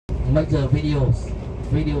make the videos,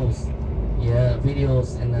 yeah,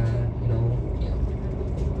 videos, and you know,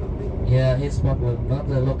 yeah, his problem, not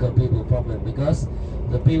the local people problem, because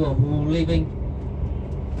the people who living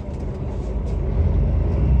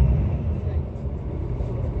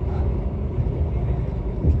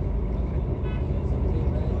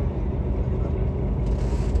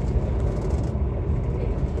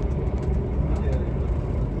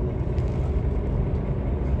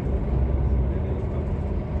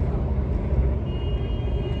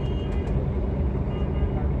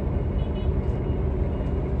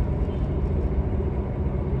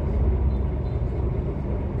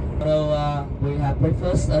we have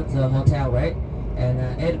breakfast at the hotel, right?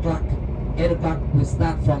 And 8 o'clock, we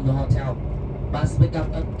start from the hotel. Bus pick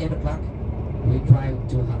up at 8 o'clock. We drive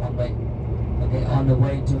to Ha Long Bay. Okay, on the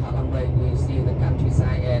way to Ha Long Bay, we see the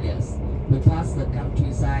countryside areas. We pass the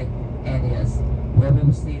countryside areas where we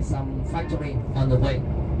will see some factory on the way,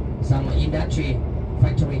 some industry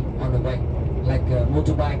factory on the way, like a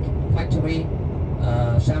motorbike factory,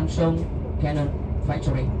 Samsung, Canon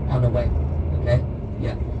factory on the way. Okay,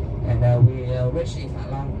 yeah. And we reach in Ha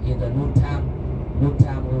Long in the noon time. Noon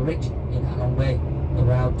time we reach in Ha Long Bay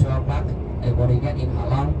around 12 o'clock. And when we get in Ha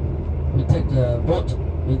Long, we take the boat.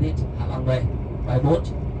 We did Ha Long Bay by boat.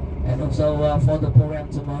 And also for the program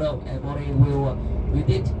tomorrow, everybody will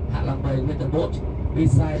visit Ha Long Bay with the boat.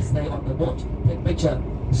 Besides, stay on the boat, take picture,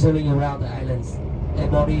 sailing around the islands.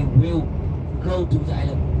 Everybody will go to the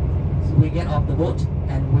island. So we get off the boat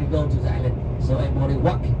and we go to the island. So everybody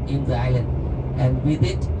walk in the island and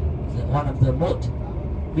visit one of the most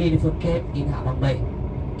beautiful cave in Ha Long Bay.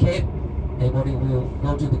 Cave, everybody will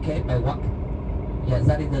go to the cave by walk. Yes,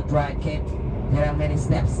 that is the dry cave. There are many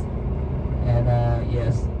steps, and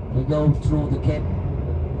yes, we go through the cave.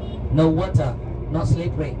 No water, not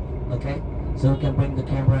slippery. Okay, so we can bring the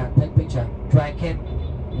camera, take picture. Dry cave,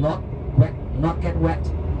 not wet, not get wet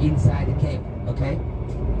inside the cave. Okay,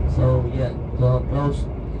 so yeah, go close.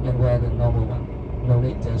 You can wear the normal one. No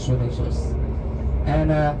need swimming shoes.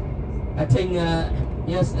 And I think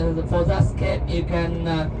yes, for that cave you can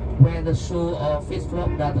wear the shoe or fish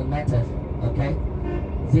float, doesn't matter. Okay,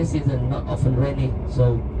 this is not often rainy,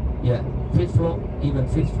 so yeah, fish float, even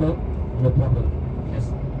fish float, no problem.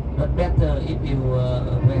 Yes, but better if you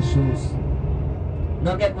wear shoes,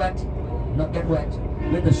 not get wet,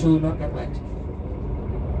 with the shoe not get wet.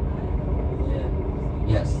 Yeah.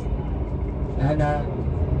 Yes, and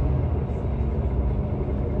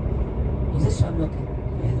is this one okay?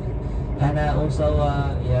 And also,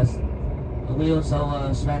 yes, we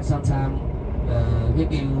also spend some time,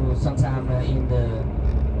 give you some time in the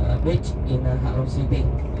beach in Ha Long City.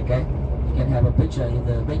 Okay, you can have a picture in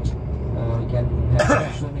the beach, or you can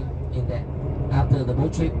have swimming in there after the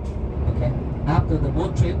boat trip. Okay, after the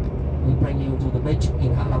boat trip, we bring you to the beach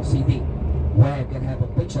in Ha Long City, where you can have a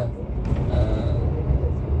picture,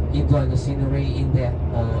 enjoy the scenery in there,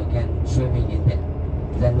 or you can swimming in there.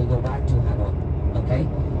 Then we go back to Hanoi. Okay.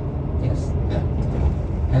 Yes,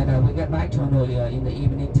 and we get back to Hanoi in the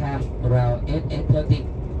evening time around 8:30.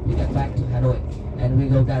 We get back to Hanoi and we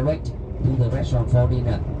go direct to the restaurant for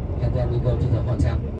dinner, and then we go to the hotel.